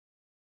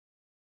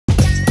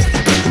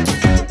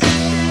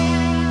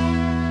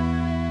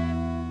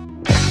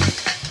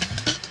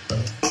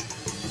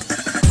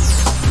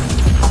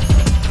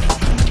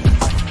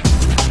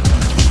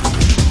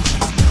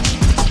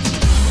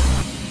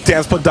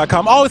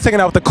DancePlug.com. Always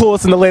hanging out with the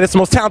coolest and the latest,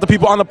 most talented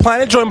people on the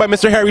planet. Joined by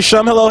Mr. Harry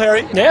Shum. Hello,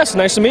 Harry. Yes,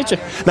 nice to meet you.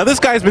 Now, this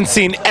guy's been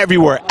seen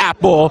everywhere.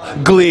 Apple,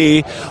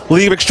 Glee,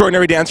 League of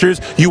Extraordinary Dancers.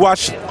 You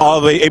watched all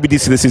of the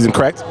ABDC this season,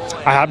 correct?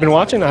 I have been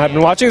watching.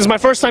 This is my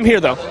first time here,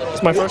 though.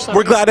 It's my first time.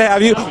 We're glad to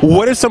have you.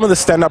 What are some of the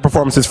standout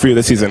performances for you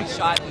this season?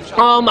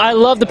 I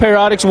love the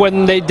periodics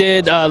when they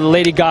did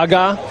Lady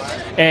Gaga,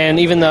 and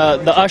even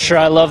the Usher.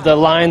 I love the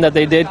line that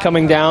they did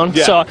coming down.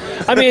 Yeah. So,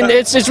 I mean,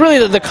 it's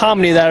really the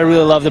comedy that I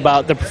really loved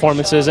about the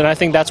performances, and I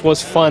think that's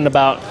what's fun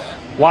about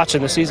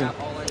watching the season.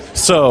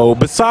 So,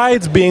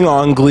 besides being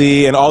on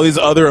Glee and all these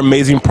other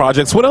amazing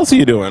projects, what else are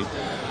you doing?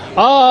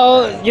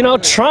 You know,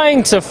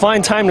 trying to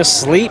find time to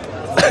sleep.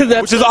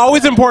 Which is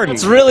always important.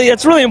 It's really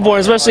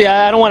important, especially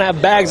I don't want to have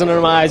bags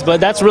under my eyes,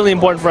 but that's really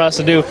important for us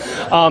to do.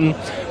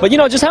 But you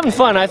know, just having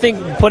fun. I think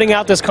putting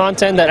out this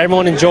content that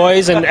everyone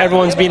enjoys and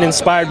everyone's being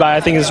inspired by,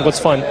 I think is what's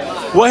fun.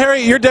 Well,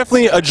 Harry, you're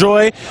definitely a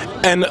joy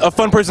and a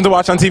fun person to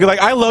watch on TV. Like,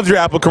 I loved your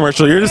Apple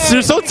commercial. You're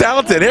so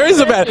talented. Harry's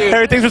the best.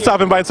 Harry, thanks for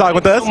stopping by and talking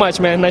with us. Thank you so much,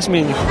 man. Nice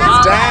meeting you.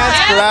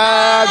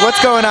 DancePlug.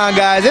 What's going on,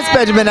 guys? It's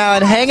Benjamin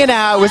Allen hanging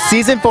out with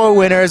Season 4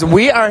 winners.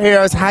 We are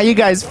heroes. How you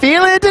guys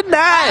feeling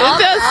tonight? I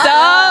feel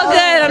so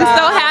good. I'm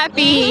so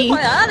happy.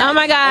 Oh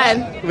my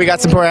God. We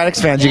got some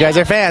Periodics fans. You guys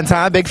are fans,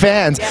 huh? Big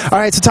fans. All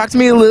right, so talk to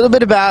me a little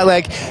bit about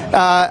like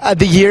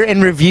the year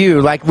in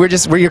review. Like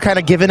you're kind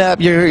of giving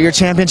up your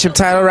championship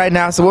title right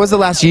now. So what was the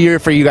last year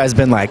for you guys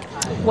been like?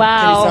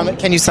 Wow.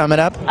 Can you sum it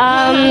up?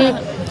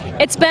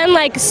 It's been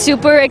like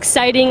super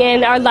exciting,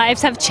 and our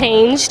lives have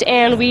changed,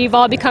 and we've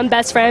all become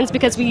best friends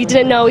because we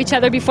didn't know each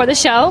other before the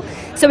show.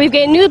 So we've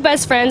gained new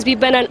best friends. We've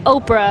been on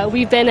Oprah,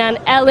 we've been on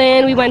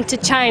Ellen, we went to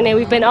China,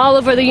 we've been all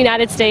over the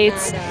United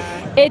States.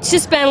 It's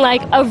just been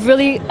like a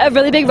really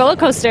big roller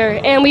coaster,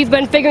 and we've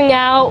been figuring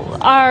out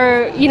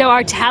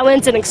our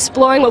talents and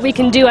exploring what we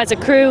can do as a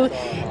crew.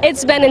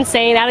 It's been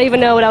insane. I don't even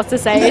know what else to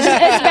say.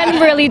 It's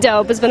been really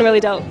dope. It's been really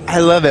dope. I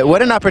love it.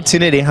 What an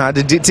opportunity, huh?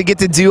 To get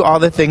to do all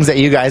the things that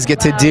you guys get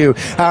to do.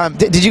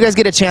 Did you guys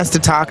get a chance to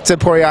talk to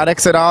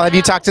Periodics at all? Have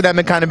you talked to them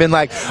and kind of been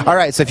like, all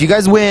right, so if you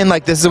guys win,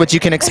 like this is what you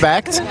can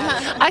expect?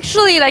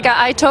 Actually, like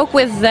I talked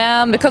with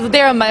them because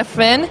they're my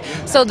friend,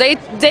 so they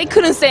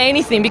couldn't say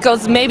anything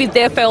because maybe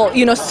they felt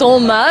so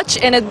much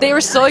and they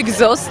were so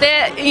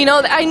exhausted.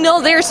 I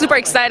know they're super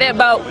excited,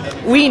 but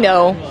we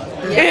know.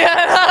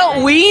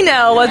 Yeah, we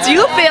know what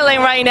you're feeling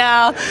right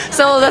now,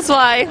 so that's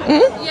why.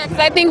 Yeah, because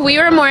I think we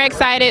were more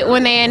excited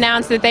when they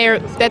announced that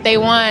they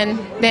won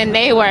than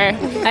they were.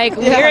 Like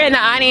we were in the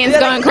audience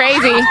going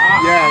crazy,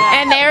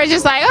 and they were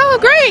just like, "Oh,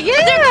 great,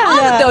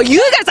 yeah!" Though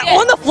you guys are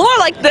on the floor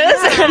like this,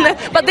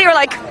 but they were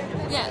like.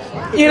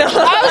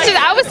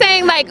 I was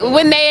saying, like,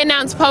 when they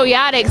announced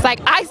Periodics, like,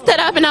 I stood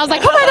up and I was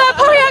like, oh my God,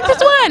 Periodics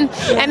just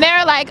won. And they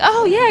were like,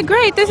 oh yeah,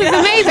 great, this is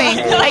amazing.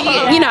 Like,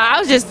 I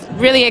was just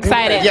really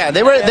excited. Yeah,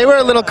 they were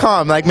a little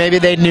calm. Like maybe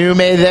they knew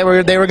they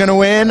were gonna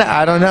win.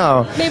 I don't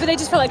know. Maybe they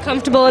just felt like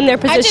comfortable in their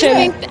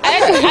position.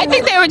 I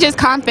think they were just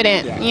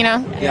confident,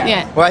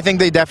 Yeah. Well, I think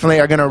they definitely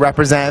are gonna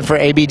represent for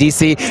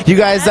ABDC. You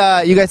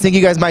guys think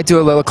you guys might do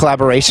a little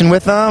collaboration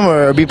with them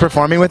or be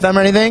performing with them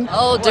or anything?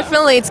 Oh,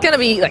 definitely. It's gonna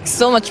be like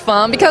so much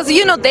fun because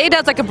they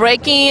does like a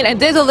breaking and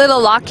there's a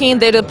little locking,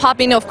 they do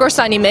popping, of course,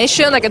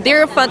 animation. Like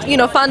their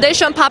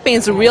foundation popping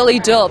is really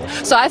dope.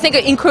 So I think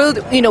it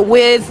include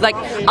with like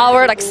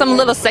our like some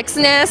little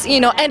sexiness,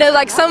 and then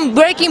like some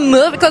breaking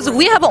move because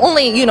we have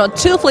only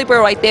 2 flipper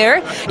right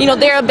there.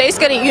 They're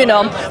basically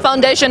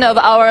foundation of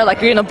our like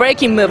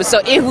breaking moves.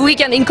 So if we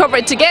can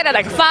incorporate together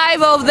like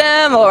 5 of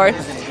them, or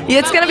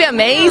it's gonna be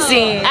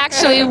amazing.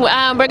 Actually,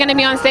 we're gonna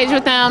be on stage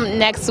with them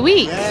next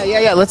week.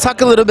 Yeah. Let's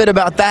talk a little bit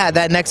about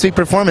that next week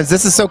performance.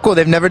 This is so cool.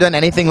 They've never done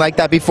anything like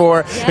that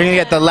before. You're gonna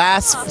get the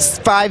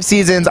last 5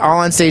 seasons all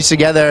on stage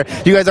together.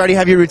 You guys already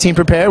have your routine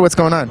prepared? What's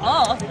going on?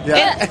 Oh,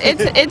 yeah.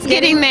 It's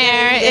getting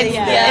there.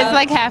 It's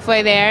like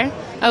halfway there.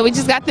 We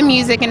just got the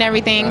music and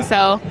everything.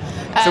 So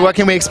what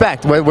can we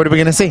expect? What are we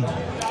gonna see?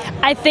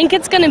 I think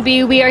it's going to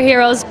be We Are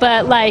Heroes,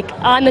 but like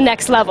on the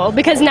next level,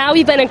 because now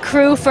we've been a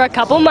crew for a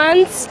couple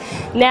months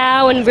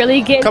now and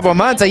really get... Couple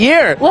months? A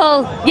year?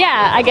 Well,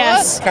 yeah, I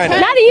guess. Kind of.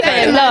 Not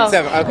even, no.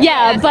 7, okay.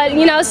 Yeah,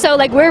 but so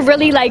like we're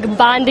really like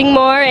bonding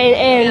more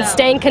and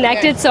staying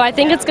connected, so I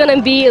think it's going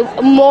to be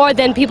more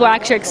than people are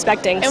actually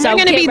expecting, and so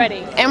get ready.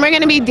 And we're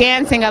going to be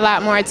dancing a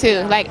lot more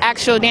too, like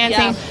actual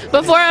dancing. Yeah.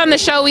 Before on the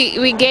show,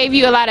 we gave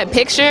you a lot of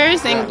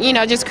pictures and,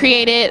 just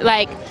created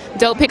like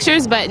dope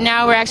pictures, but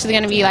now we're actually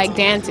going to be like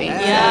dancing.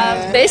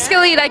 Yeah,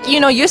 basically like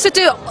used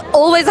to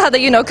always have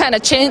the kind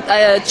of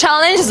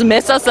challenges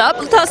mess us up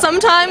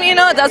sometime,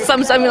 that's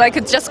something like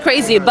it's just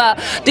crazy, but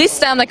this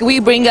time like we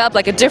bring up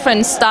like a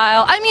different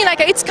style. I mean like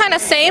it's kind of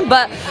same,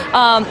 but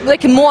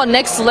like more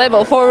next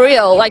level for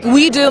real. Like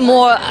we do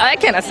more, I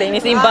cannot say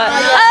anything, but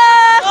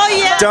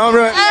don't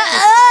ruin.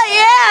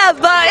 Yeah.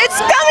 yet, but it's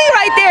coming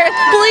right there.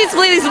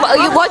 Please,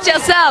 you watch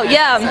yourself.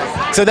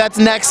 Yeah. So that's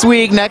next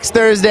week, next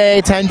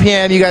Thursday, 10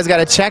 p.m. You guys got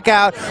to check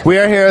out We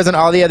Are Heroes and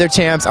all the other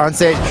champs on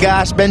stage.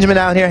 Gosh, Benjamin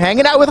out here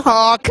hanging out with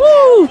Hok.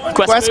 Woo!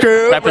 Quest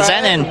Crew.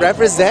 Representing. Right?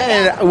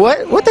 Representing.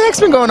 What the heck's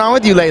been going on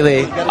with you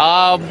lately?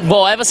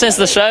 Well, ever since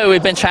the show,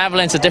 we've been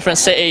traveling to different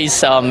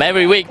cities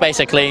every week,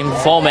 basically,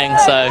 performing.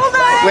 So.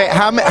 Wait,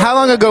 how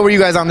long ago were you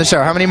guys on the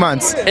show? How many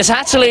months? It's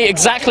actually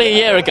exactly a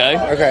year ago.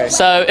 Okay.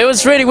 So it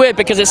was really weird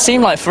because it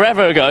seemed like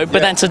forever ago,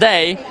 but then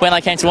today, when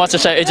I came to watch the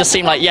show, it just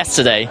seemed like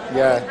yesterday.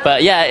 Yeah.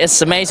 But yeah,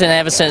 it's amazing.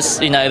 Ever since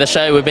the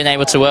show, we've been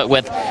able to work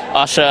with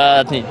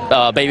Usher,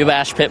 Baby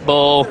Bash,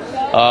 Pitbull.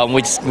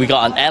 We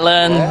got an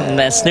Ellen, and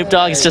then Snoop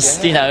Dogg. It's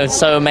just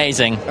so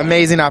amazing.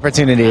 Amazing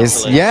opportunities.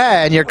 Absolutely.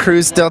 Yeah, and your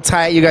crew's still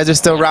tight. You guys are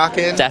still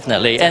rocking.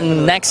 Definitely.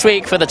 And next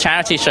week for the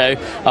charity show,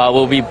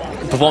 we'll be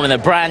performing a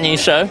brand new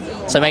show.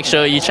 So make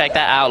sure you check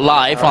that out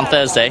live on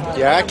Thursday.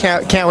 Yeah, I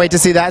can't wait to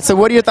see that. So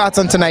what are your thoughts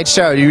on tonight's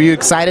show? Are you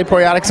excited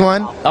Periodics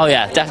won? Oh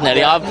yeah,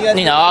 definitely.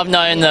 I've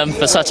known them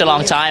for such a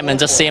long time, and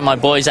just seeing my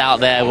boys out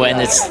there when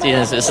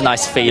it's a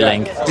nice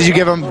feeling. Did you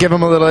give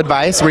them a little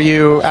advice? Were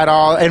you at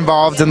all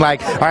involved in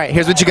like, all right,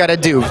 here's what you got to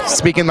do,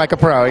 speaking like a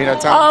pro,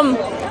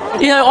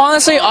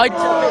 Honestly,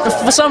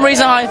 for some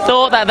reason I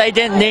thought that they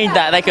didn't need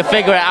that. They could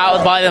figure it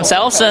out by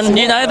themselves, and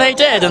they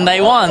did, and they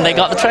won. They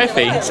got the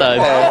trophy. So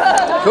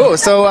cool.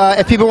 So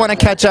if people want to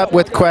catch up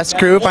with Quest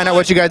Crew, find out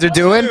what you guys are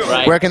doing,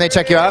 where can they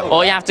check you out?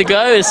 All you have to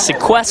go is to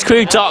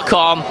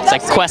questcrew.com. It's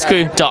like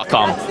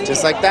questcrew.com.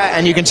 Just like that,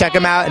 and you can check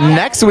them out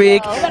next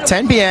week,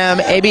 10 p.m.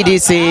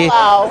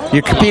 ABDC.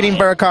 You're competing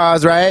for a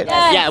cause, right?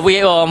 Yeah,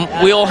 we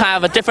all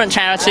have a different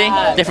charity,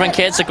 different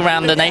kids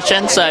around the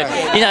nation. So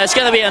it's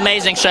going to be an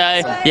amazing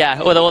show.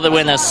 Yeah, with all the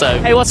winners.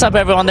 So hey, what's up,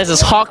 everyone? This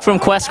is Hok from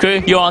Quest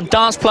Crew. You're on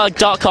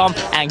DancePlug.com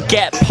and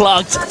get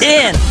plugged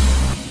in.